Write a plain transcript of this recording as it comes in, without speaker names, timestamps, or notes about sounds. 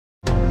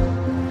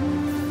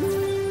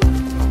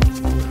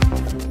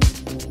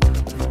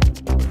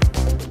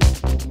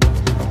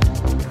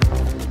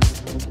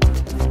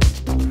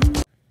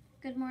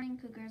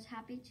viewers,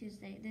 happy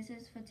Tuesday. This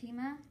is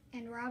Fatima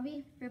and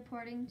Robbie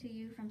reporting to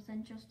you from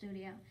TouchCast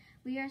Studio.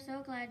 We are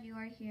so glad you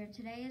are here.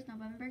 Today is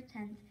November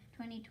 10th,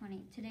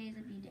 2020. Today is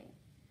a B-Day.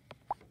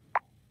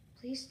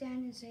 Please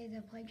stand and say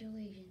the Pledge of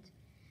Allegiance.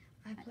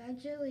 I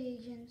pledge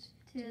allegiance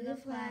to the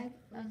flag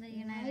of the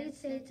United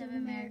States of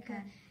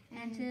America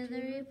and to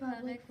the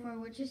republic for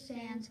which it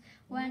stands,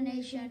 one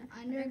nation,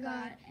 under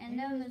God,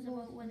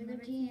 indivisible, with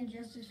liberty and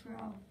justice for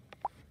all.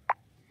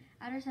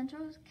 At our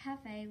Central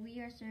Cafe, we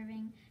are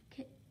serving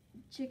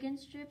chicken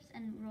strips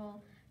and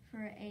roll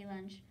for A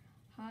lunch,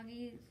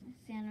 hoggy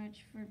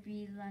sandwich for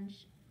B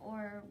lunch,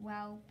 or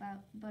wow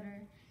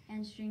butter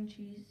and string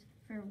cheese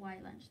for Y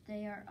lunch.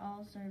 They are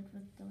all served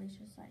with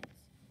delicious sides.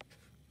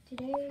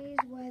 Today's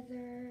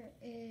weather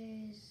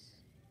is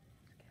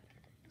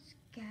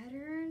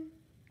scattering,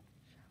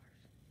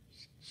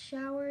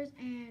 showers,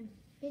 and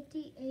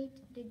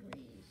 58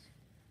 degrees.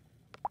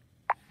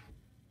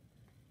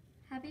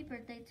 Happy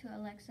birthday to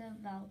Alexa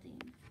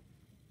Valdine.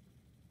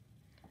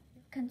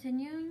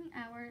 Continuing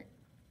our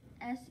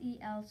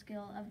SEL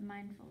skill of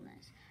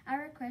mindfulness.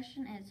 Our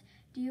question is,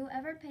 do you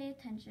ever pay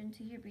attention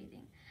to your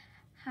breathing?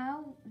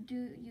 How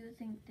do you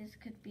think this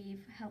could be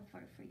helpful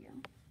for you?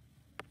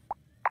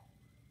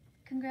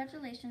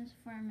 Congratulations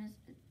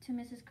to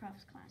Mrs.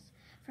 Croft's class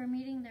for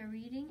meeting their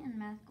reading and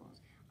math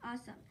goals.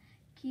 Awesome.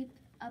 Keep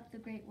up the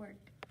great work.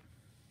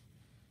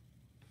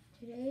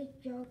 Today's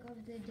joke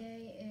of the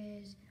day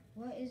is,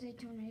 what is a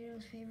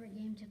tornado's favorite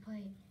game to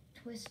play?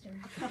 Twister.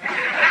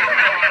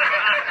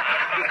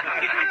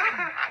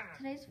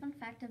 Today's fun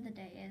fact of the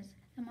day is,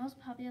 the most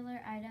popular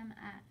item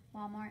at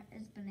Walmart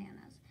is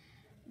bananas.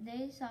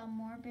 They sell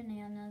more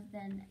bananas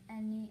than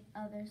any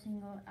other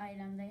single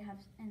item they have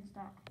in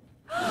stock.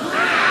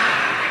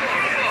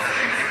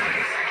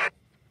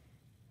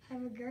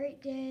 Have a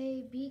great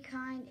day, be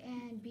kind,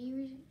 and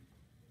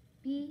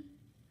be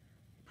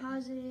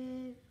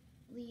positive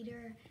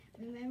leader.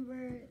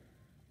 Remember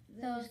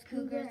those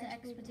Cougar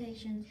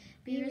expectations.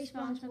 Be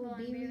responsible,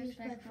 and be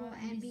respectful,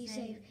 and be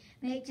safe.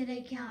 Make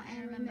today count,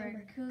 and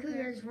remember,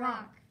 Cougars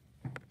rock!